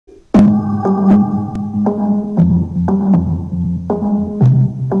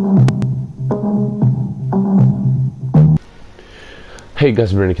Hey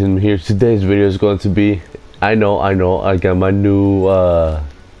guys, Brandon here. Today's video is going to be, I know, I got my new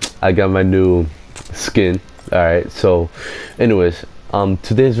skin. All right. So, anyways,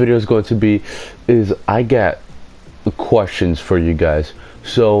 today's video is going to be, I got questions for you guys.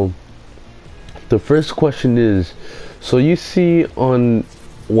 So, the first question is, so you see on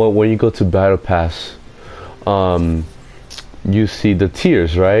when you go to Battle Pass, you see the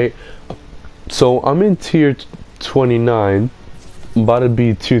tiers, right? So I'm in tier 29. About to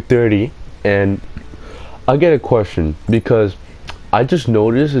be 230, and I get a question because I just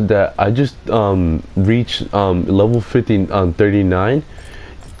noticed that I just reached level 39,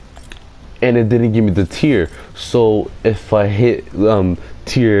 and it didn't give me the tier. So if I hit if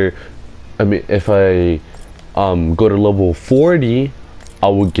I go to level 40, I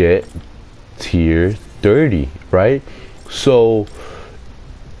will get tier 30, right? So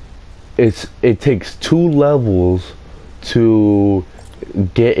it takes 2 levels to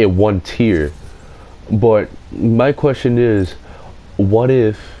get a 1 tier. But my question is, what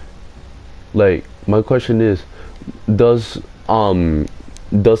if, like, my question is, does the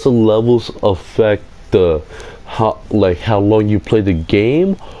levels affect the how long you play the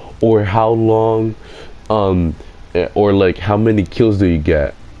game, or how long or like how many kills do you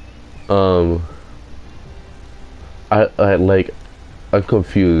get? I'm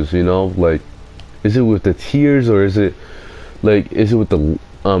confused, you know, like, is it with the tiers, or is it with the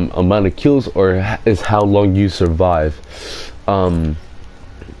amount of kills, or is how long you survive? And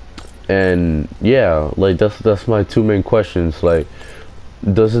yeah, like, that's my 2 main questions. Like,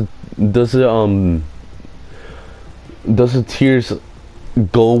 does the tiers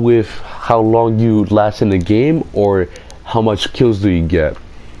go with how long you last in the game, or how much kills do you get?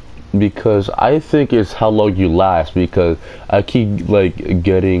 Because I think it's how long you last, because I keep like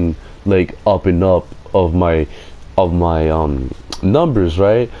getting like up and up of my numbers,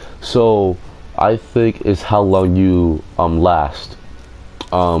 right? So I think it's how long you last.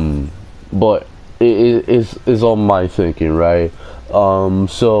 But it is on my thinking, right?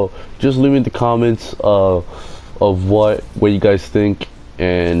 So just leave me in the comments of what you guys think.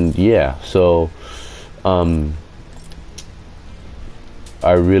 And yeah, so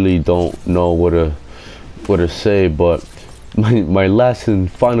I really don't know what to say, but my last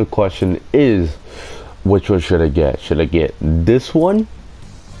and final question is, which one should I get? Should I get this one,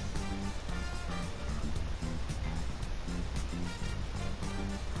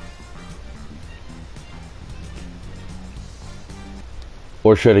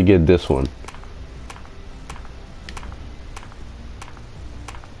 or should I get this one?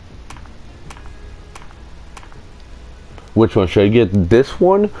 Which one should I get? This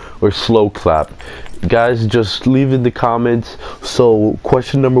one or slow clap? Guys, just leave in the comments. So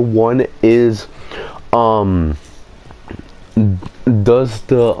question number 1 is, does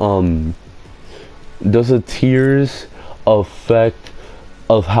the tiers affect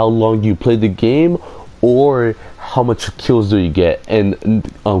of how long you play the game, or how much kills do you get? And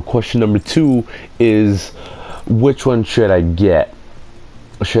question number 2 is, which one should I get?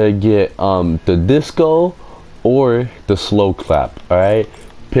 Should I get the disco or the slow clap? All right,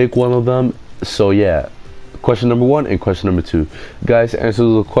 pick one of them. So yeah, question number 1 and question number 2. Guys, answer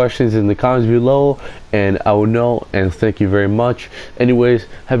the questions in the comments below, and I will know. And thank you very much. Anyways,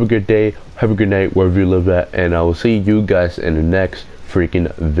 have a good day, have a good night, wherever you live at, and I will see you guys in the next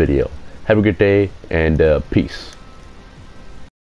freaking video. Have a good day, and peace.